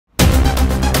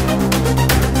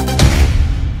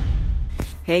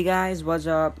Hey guys, what's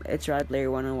up? It's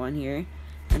Player 101 here,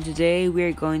 and today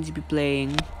we're going to be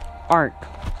playing Ark.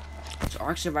 So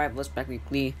Ark Survival is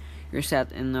basically you're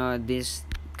set in this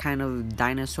kind of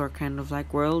dinosaur kind of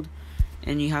like world,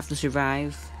 and you have to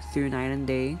survive through night and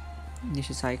day.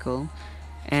 This is a cycle,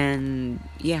 and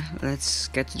yeah, let's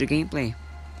get to the gameplay.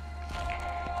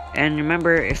 And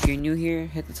remember, if you're new here,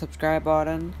 hit the subscribe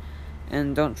button,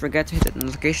 and don't forget to hit the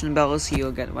notification bell so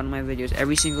you'll get one of my videos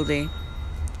every single day.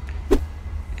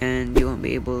 And you won't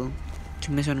be able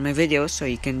to miss one of my videos, so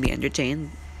you can be entertained.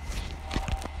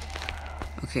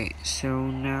 Okay,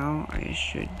 so now I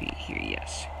should be here.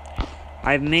 Yes,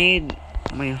 I've made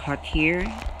my hut here,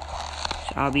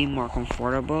 so I'll be more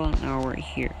comfortable. Now we're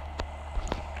here,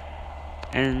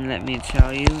 and let me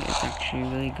tell you, it's actually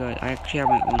really good. I actually have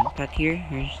my own pet here.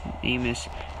 His name is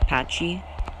Patchy.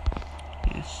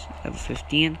 Yes, level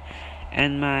 15,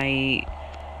 and my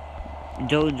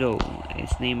dodo,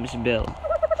 his name is Bill,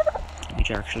 which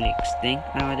are actually extinct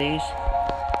nowadays.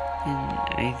 And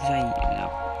I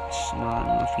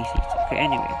small feces. Okay,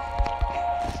 anyway.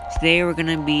 Today we're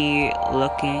gonna be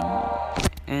looking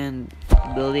and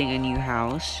building a new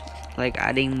house, like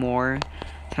adding more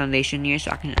foundation here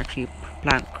so I can actually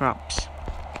plant crops.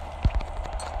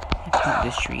 Let's plant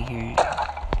this tree here.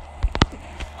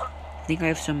 I think I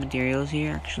have some materials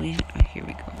here actually. Here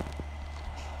we go.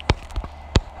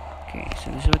 Okay,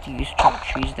 so this is what you use to chop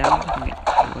trees down. You can get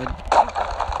wood.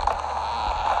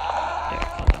 There,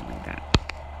 hold on like that.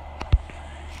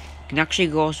 You can actually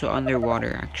go also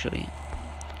underwater actually.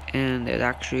 And it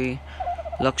actually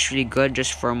looks really good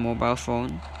just for a mobile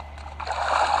phone.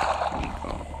 There we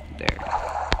go. There.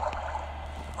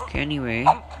 Okay, anyway.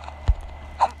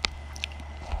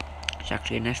 It's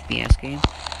actually an FPS game.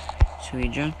 So we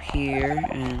jump here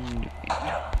and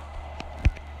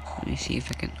let me see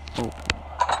if I can open.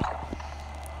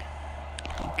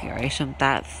 Okay, I have some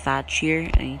thatch here.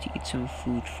 I need to eat some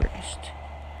food first.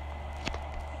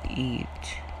 Eat.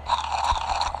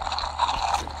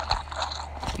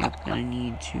 Yep, and I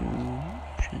need to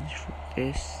transfer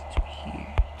this to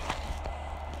here.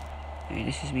 Okay,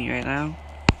 this is me right now.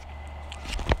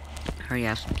 I already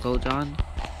have some clothes on.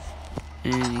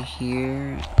 And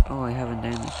here, oh, I have a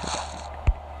dinosaur.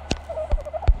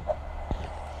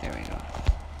 There we go.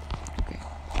 Okay.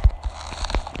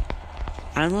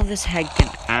 I don't know if this head can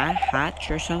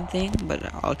hatch or something, but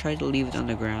I'll try to leave it on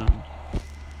the ground.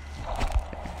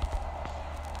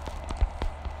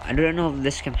 I don't know if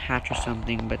this can hatch or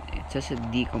something, but it says it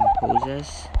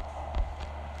decomposes.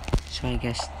 So I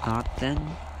guess not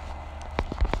then.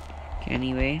 Okay,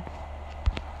 anyway.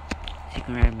 So you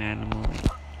can ride my animal.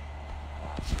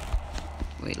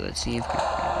 Wait, let's see if I can.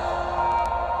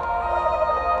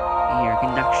 Here, I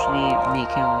can actually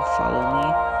make him follow me.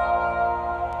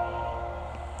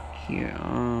 Here,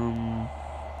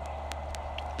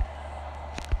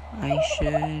 I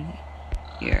should.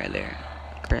 Here, there.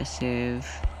 Aggressive.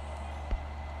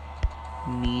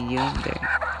 Medium, there.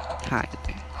 High,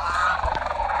 there.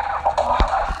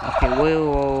 Okay,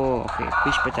 whoa. Okay,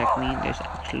 please protect me. There's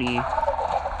actually.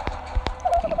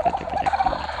 Okay, you got to protect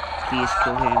me. Please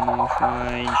kill him,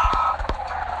 Morphage.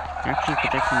 You're actually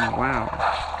protecting me. Wow.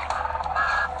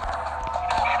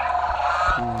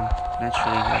 That's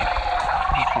really good.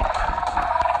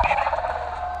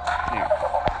 There.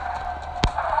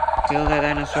 Kill that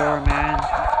dinosaur, man.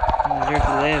 You deserve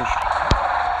to live.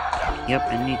 Yep,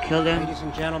 and you killed him. Ladies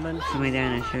and gentlemen, So my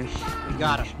dinosaurs. we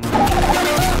got him.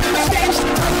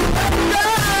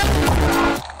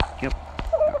 Yep,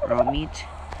 raw meat.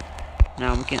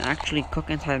 Now we can actually cook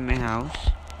inside my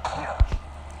house.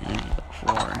 And look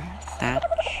for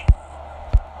thatch.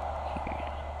 Here.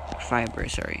 Fiber,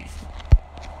 sorry.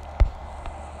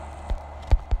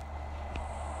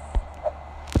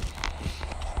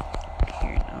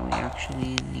 Here, now we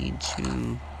actually need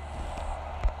to.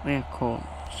 Oh yeah, coal.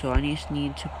 So I just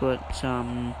need to put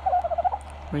some.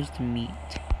 Where's the meat?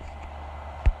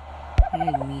 I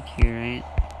had meat here, right?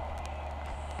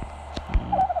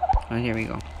 Oh, here we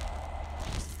go.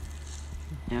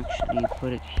 Actually,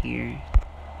 put it here.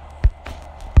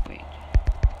 Wait.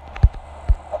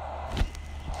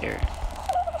 There.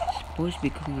 It's supposed to be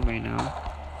cooking by now.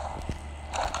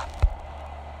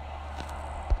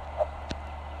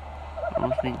 I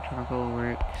don't think charcoal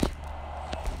works.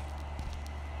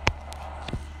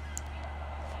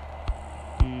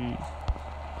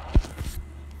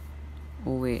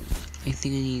 Oh wait, I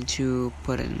think I need to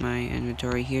put it in my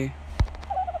inventory here.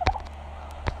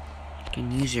 I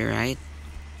can use it, right?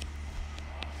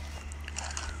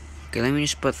 Okay, let me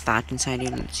just put that inside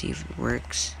here. Let's see if it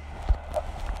works.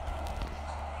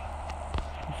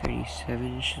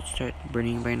 37 should start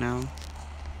burning by now.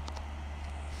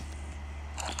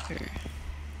 there.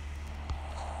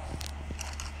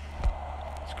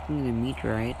 It's cooking the meat,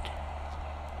 right?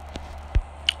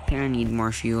 I think I need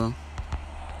more fuel.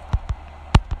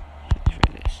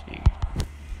 For this here.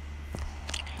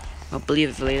 I'll believe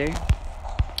it later.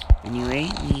 Anyway,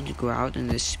 we need to go out on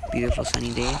this beautiful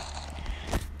sunny day.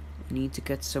 We need to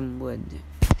get some wood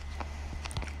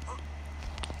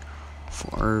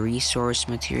for our resource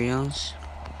materials.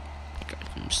 Got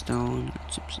some stone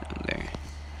there.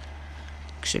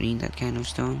 Cause I need that kind of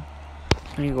stone.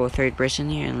 I'm gonna go third person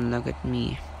here and look at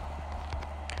me.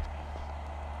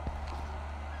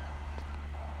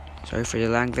 Sorry for the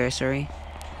lag there, sorry.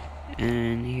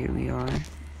 And here we are.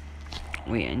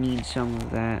 Wait, I need some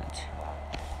of that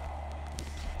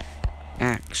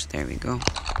axe. There we go.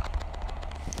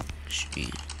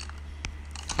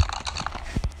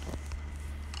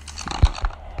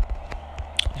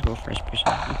 Let's go first person.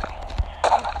 Okay.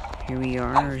 Here we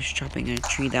are, just chopping a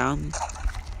tree down.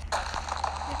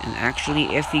 And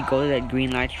actually, if we go to that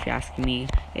green light, if you're asking me,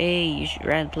 hey, you should,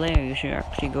 red player, you should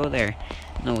actually go there.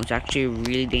 No, it's actually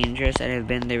really dangerous. And I've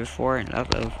been there before, and a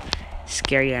lot of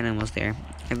scary animals there.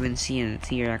 I've been seeing a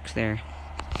T-Rex there.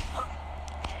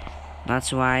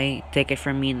 That's why, take it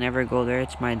from me, never go there.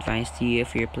 It's my advice to you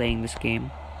if you're playing this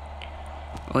game.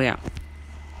 Oh yeah.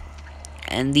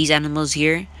 And these animals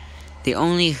here, they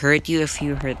only hurt you if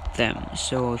you hurt them.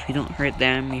 So if you don't hurt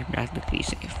them, you're practically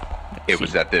safe. It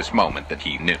was at this moment that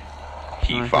he knew.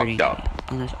 He fucked up.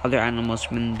 Unless other animals,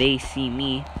 when they see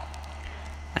me,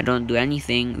 I don't do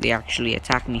anything, they actually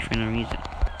attack me for no reason.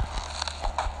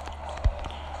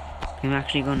 I'm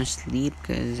actually gonna sleep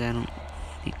because I don't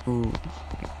think. Oh,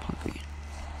 I'm hungry.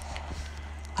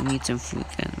 I need some food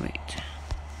then. Wait.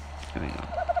 There we go.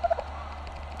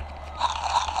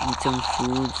 Need some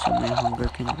food so my hunger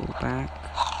can go back.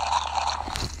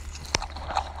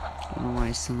 I don't know why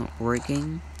it's still not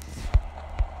working.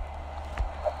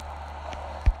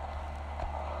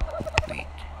 Wait.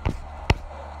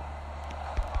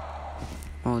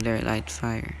 Oh, there, light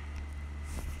fire.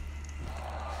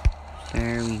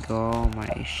 There we go,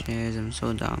 my shiz, I'm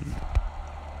so dumb.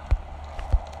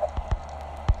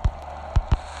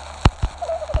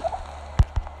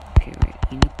 Okay, wait,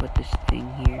 I need to put this thing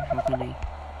here. How can I?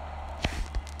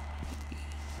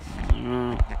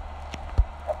 No.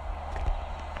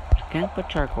 I can't put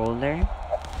charcoal there.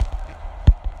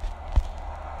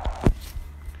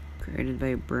 Created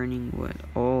by burning wood.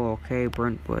 Oh, okay,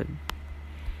 burnt wood.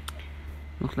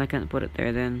 Looks like I can't put it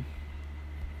there then.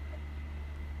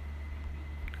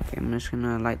 Okay, I'm just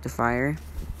gonna light the fire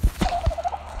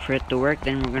for it to work,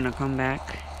 then we're gonna come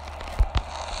back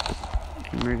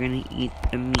and we're gonna eat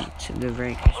the meat, the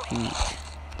very crispy meat.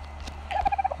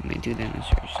 My two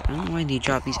dinosaurs. I don't know why they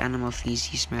drop these animal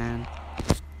feces, man.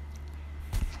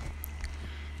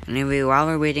 Anyway, while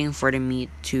we're waiting for the meat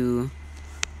to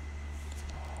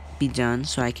be done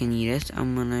so I can eat it,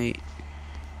 I'm gonna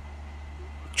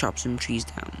chop some trees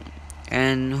down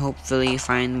and hopefully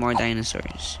find more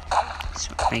dinosaurs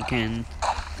so I can,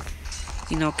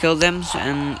 you know, kill them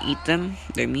and eat them,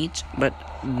 their meat. But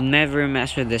never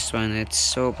mess with this one, it's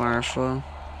so powerful.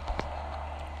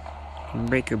 It can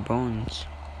break your bones.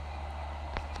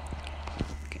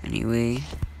 Okay, anyway,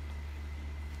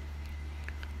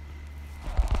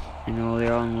 I know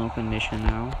they're all in low condition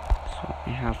now, so I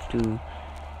have to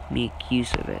make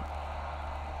use of it.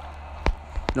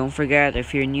 Don't forget,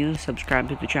 if you're new, subscribe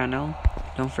to the channel.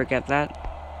 Don't forget that.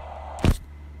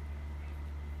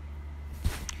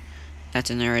 That's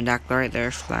an Aerodactyl right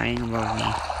there flying above me.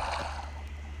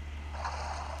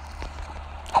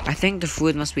 I think the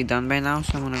food must be done by now,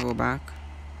 so I'm gonna go back.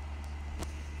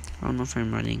 I don't know if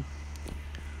I'm running.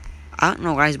 I don't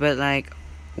know, guys, but like,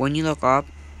 when you look up,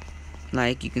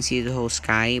 like, you can see the whole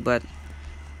sky, but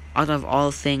out of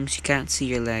all things, you can't see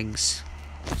your legs.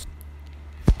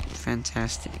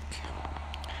 Fantastic.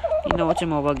 You know, it's a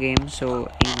mobile game,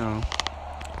 so, you know,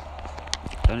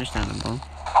 it's understandable.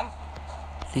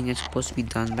 I think it's supposed to be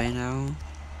done by now.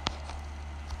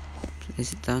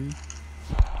 Is it done?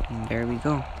 And there we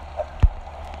go.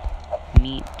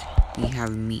 Meat. We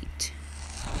have meat.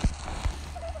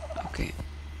 Okay.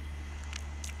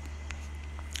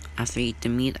 After I eat the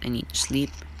meat, I need to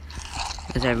sleep.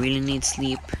 Because I really need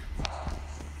sleep.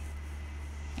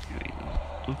 There we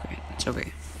go. Okay, it's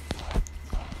okay.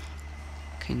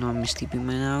 Okay, now I'm sleeping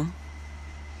by now.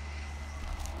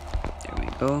 There we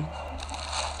go.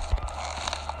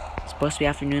 It's supposed to be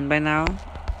afternoon by now.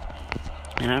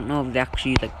 And I don't know if they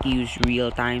actually like use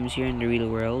real times here in the real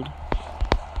world.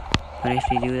 But if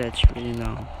they do, that's really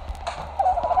long.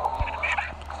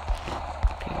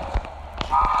 Okay.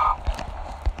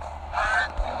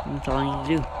 That's all I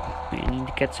need to do. Wait, I need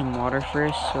to get some water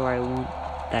first so I won't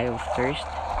die of thirst.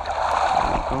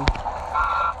 There we go.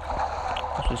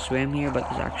 Also swim here, but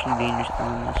there's actually dangerous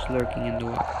animals lurking in the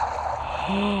water.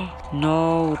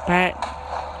 No, Pat!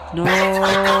 No!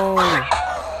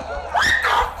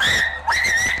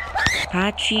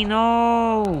 Patchy,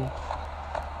 no!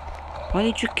 Why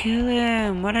did you kill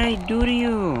him? What did I do to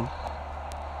you?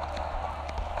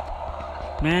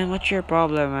 Man, what's your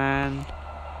problem, man?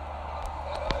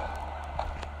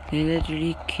 They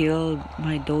literally killed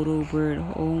my dodo bird.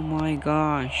 Oh my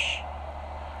gosh.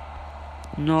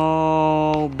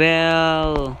 No,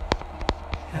 Bill.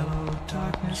 Hello,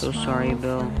 darkness, So sorry,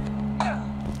 Bill.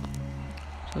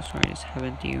 So sorry this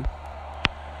happened to you.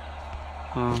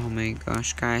 Oh my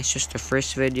gosh, guys. Just the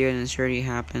first video and it's already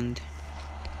happened.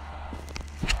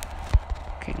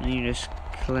 Okay, let me just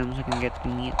kill him so I can get the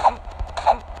meat.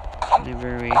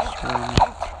 Never waste raw meat.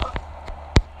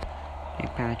 Hey,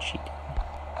 Patchy.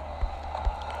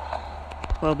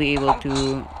 We'll be able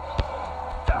to...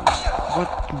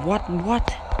 What?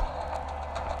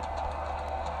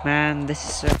 Man,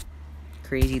 this is a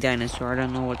crazy dinosaur. I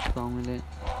don't know what's wrong with it.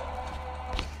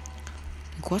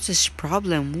 Like, what's his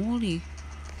problem? Holy,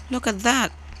 look at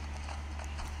that.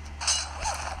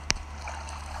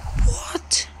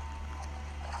 What?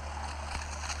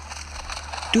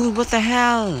 Dude, what the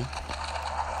hell?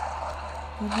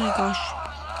 Oh my gosh.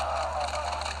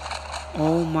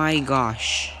 Oh my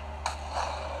gosh.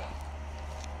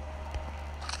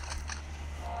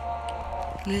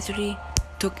 Literally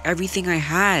took everything I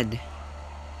had.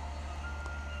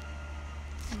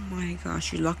 Oh my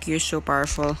gosh, you're lucky you're so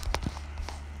powerful.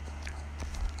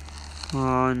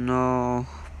 Oh no,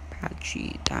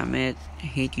 Patchy, damn it. I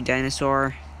hate you,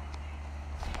 dinosaur.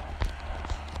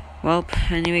 Well,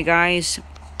 anyway guys,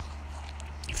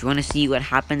 if you want to see what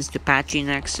happens to Patchy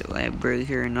next, will I bury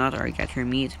her or not, or get her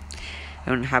meat,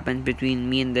 and what happens between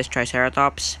me and this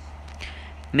Triceratops,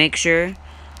 make sure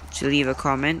to leave a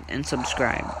comment and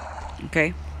subscribe,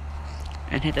 okay?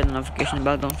 And hit the notification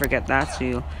bell, don't forget that, so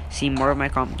you'll see more of my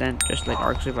content just like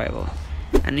Ark Survival.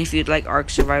 And if you'd like Ark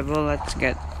Survival, let's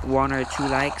get 1 or 2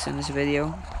 likes in this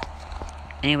video.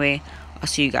 Anyway, I'll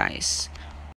see you guys.